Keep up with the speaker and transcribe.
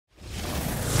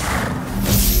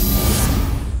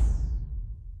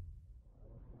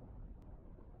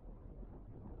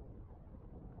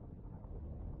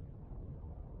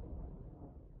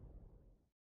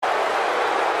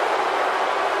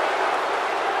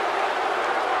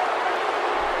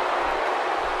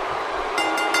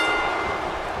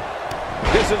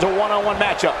this is a one-on-one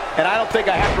matchup, and I don't think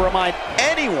I have to remind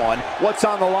anyone what's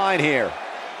on the line here.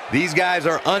 These guys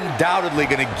are undoubtedly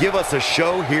going to give us a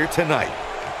show here tonight.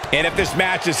 And if this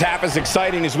match is half as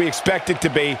exciting as we expect it to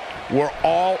be, we're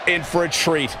all in for a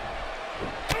treat.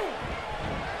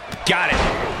 Got it.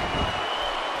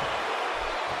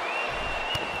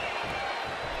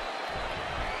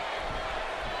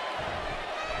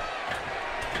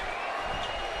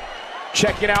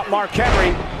 Checking out Mark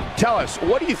Henry. Tell us,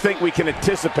 what do you think we can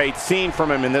anticipate seeing from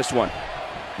him in this one?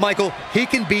 Michael, he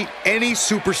can beat any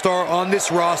superstar on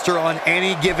this roster on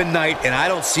any given night, and I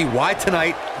don't see why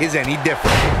tonight is any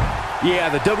different. Yeah,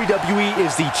 the WWE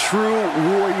is the true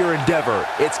warrior endeavor.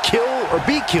 It's kill or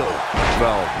be killed.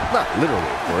 Well, not literally,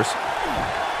 of course.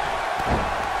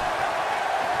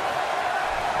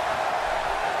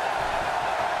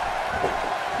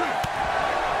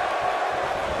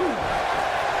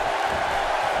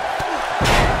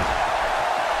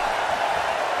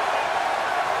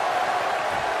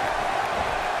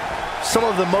 Some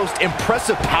of the most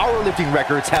impressive powerlifting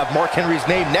records have Mark Henry's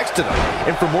name next to them.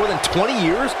 And for more than 20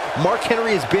 years, Mark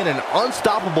Henry has been an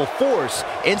unstoppable force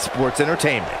in sports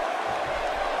entertainment.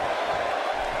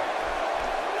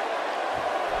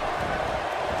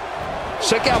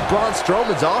 Check out Braun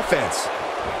Strowman's offense.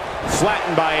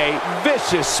 Flattened by a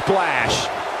vicious splash.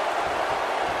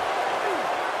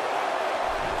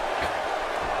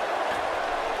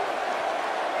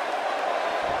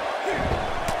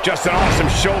 Just an awesome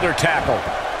shoulder tackle.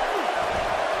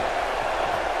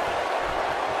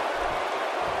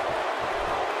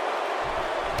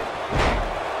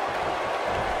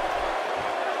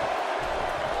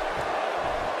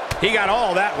 He got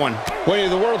all that one. When you're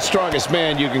the world's strongest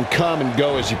man, you can come and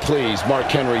go as you please. Mark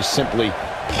Henry simply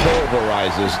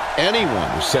pulverizes anyone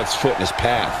who sets foot in his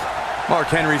path. Mark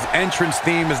Henry's entrance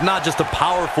theme is not just a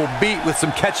powerful beat with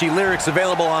some catchy lyrics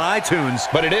available on iTunes,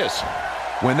 But it is.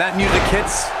 when that music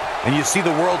hits and you see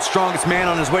the world's strongest man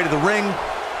on his way to the ring,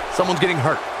 someone's getting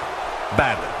hurt.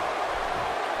 Badly.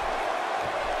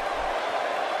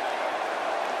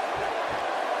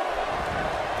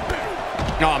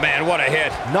 Oh, man, what a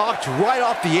hit. Knocked right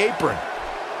off the apron.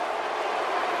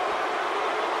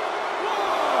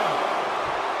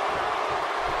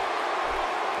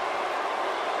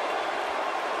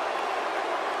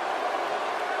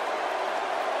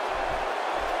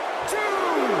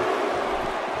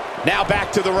 Now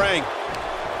back to the ring.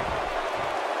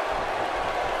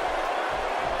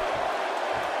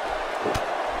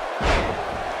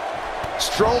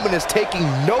 Strowman is taking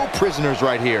no prisoners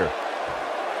right here.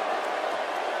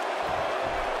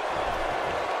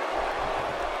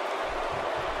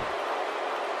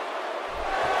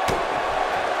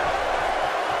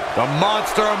 The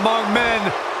monster among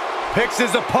men picks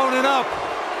his opponent up.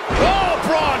 Oh,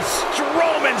 Braun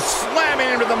Strowman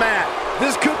slamming into the mat.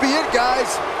 This could be it,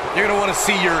 guys. You're going to want to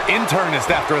see your internist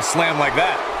after a slam like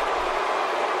that.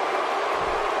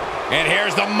 And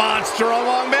here's the monster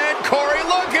among men. Corey,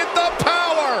 look at the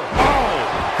power. Oh,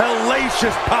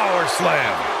 hellacious power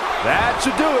slam. That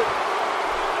should do it.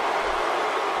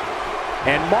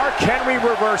 And Mark Henry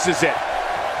reverses it.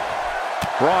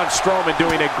 Braun Strowman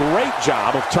doing a great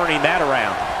job of turning that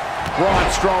around. Braun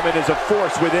Strowman is a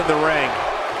force within the ring.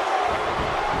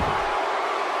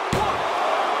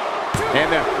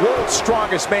 And the world's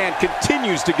strongest man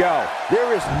continues to go.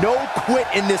 There is no quit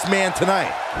in this man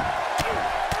tonight.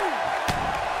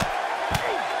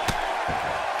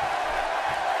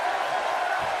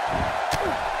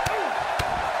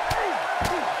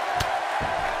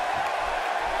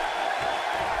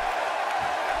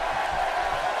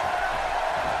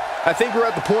 I think we're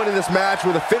at the point in this match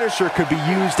where the finisher could be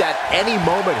used at any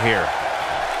moment here.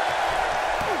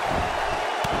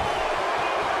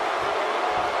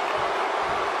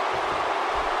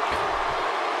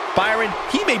 Byron,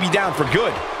 he may be down for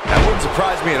good. That wouldn't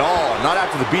surprise me at all, not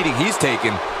after the beating he's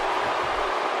taken.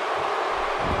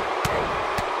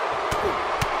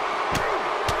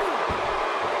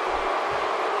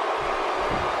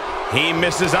 He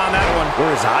misses on that one.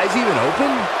 Were his eyes even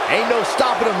open? Ain't no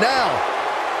stopping him now.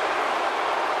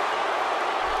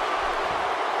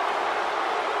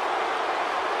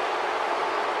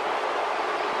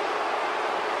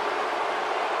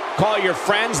 Call your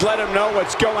friends, let them know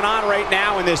what's going on right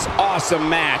now in this awesome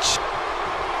match.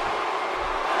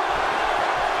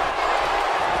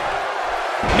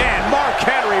 Man, Mark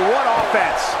Henry, what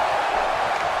offense.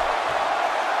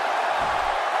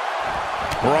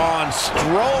 Braun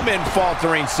Strowman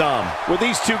faltering some. With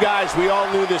these two guys, we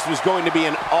all knew this was going to be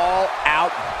an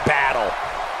all-out battle.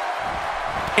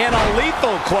 And a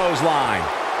lethal clothesline.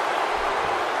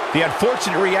 The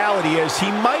unfortunate reality is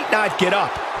he might not get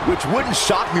up. Which wouldn't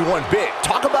shock me one bit.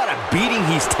 Talk about a beating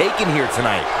he's taken here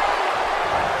tonight.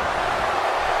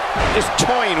 Just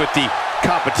toying with the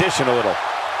competition a little.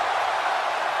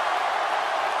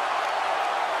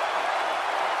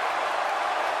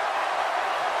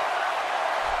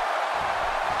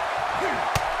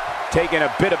 Taking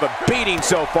a bit of a beating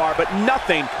so far, but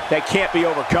nothing that can't be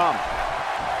overcome.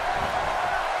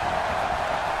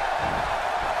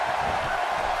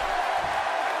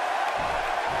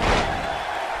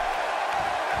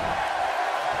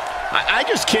 I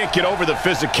just can't get over the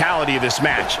physicality of this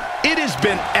match. It has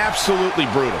been absolutely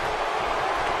brutal.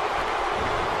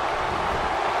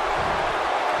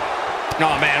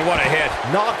 Oh, man, what a hit.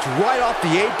 Knocked right off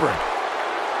the apron.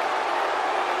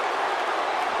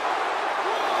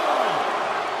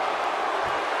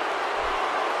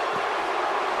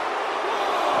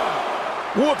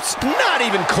 Whoops, not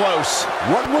even close.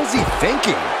 What was he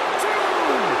thinking?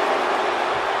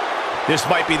 This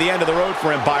might be the end of the road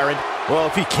for him, Byron. Well,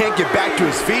 if he can't get back to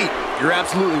his feet, you're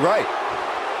absolutely right.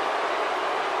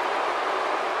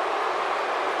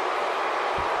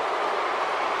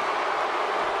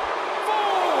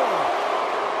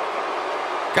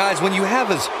 Guys, when you have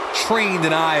as trained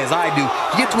an eye as I do,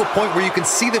 you get to a point where you can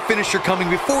see the finisher coming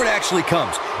before it actually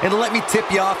comes. And let me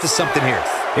tip you off to something here.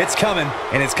 It's coming,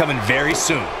 and it's coming very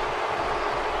soon.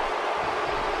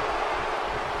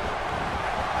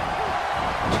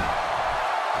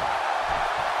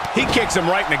 He kicks him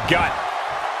right in the gut.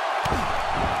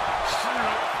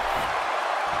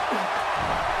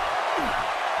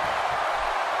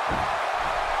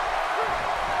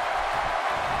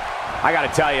 I got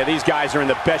to tell you, these guys are in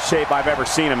the best shape I've ever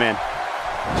seen them in.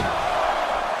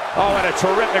 Oh, and a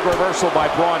terrific reversal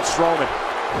by Braun Strowman.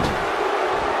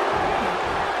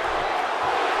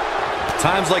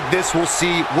 Times like this, we'll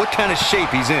see what kind of shape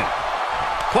he's in.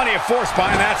 Plenty of force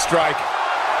behind that strike.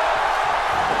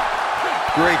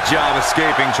 Great job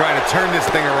escaping, trying to turn this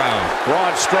thing around.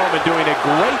 Braun Strowman doing a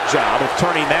great job of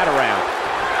turning that around.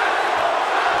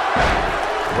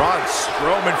 Braun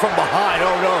Strowman from behind.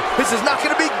 Oh, no. This is not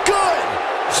going to be good.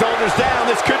 Shoulders down.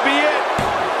 This could be it.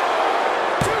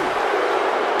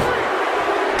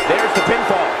 There's the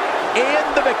pinfall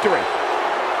and the victory.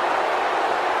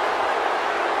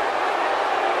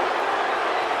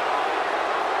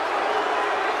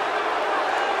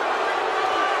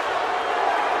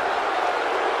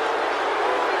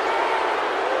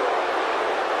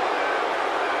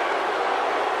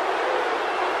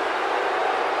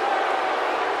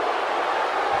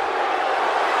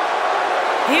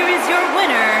 Here is your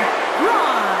winner,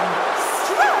 Braun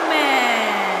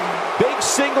Strowman. Big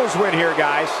singles win here,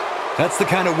 guys. That's the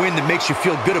kind of win that makes you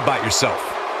feel good about yourself.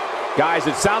 Guys,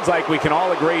 it sounds like we can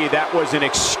all agree that was an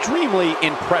extremely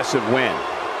impressive win.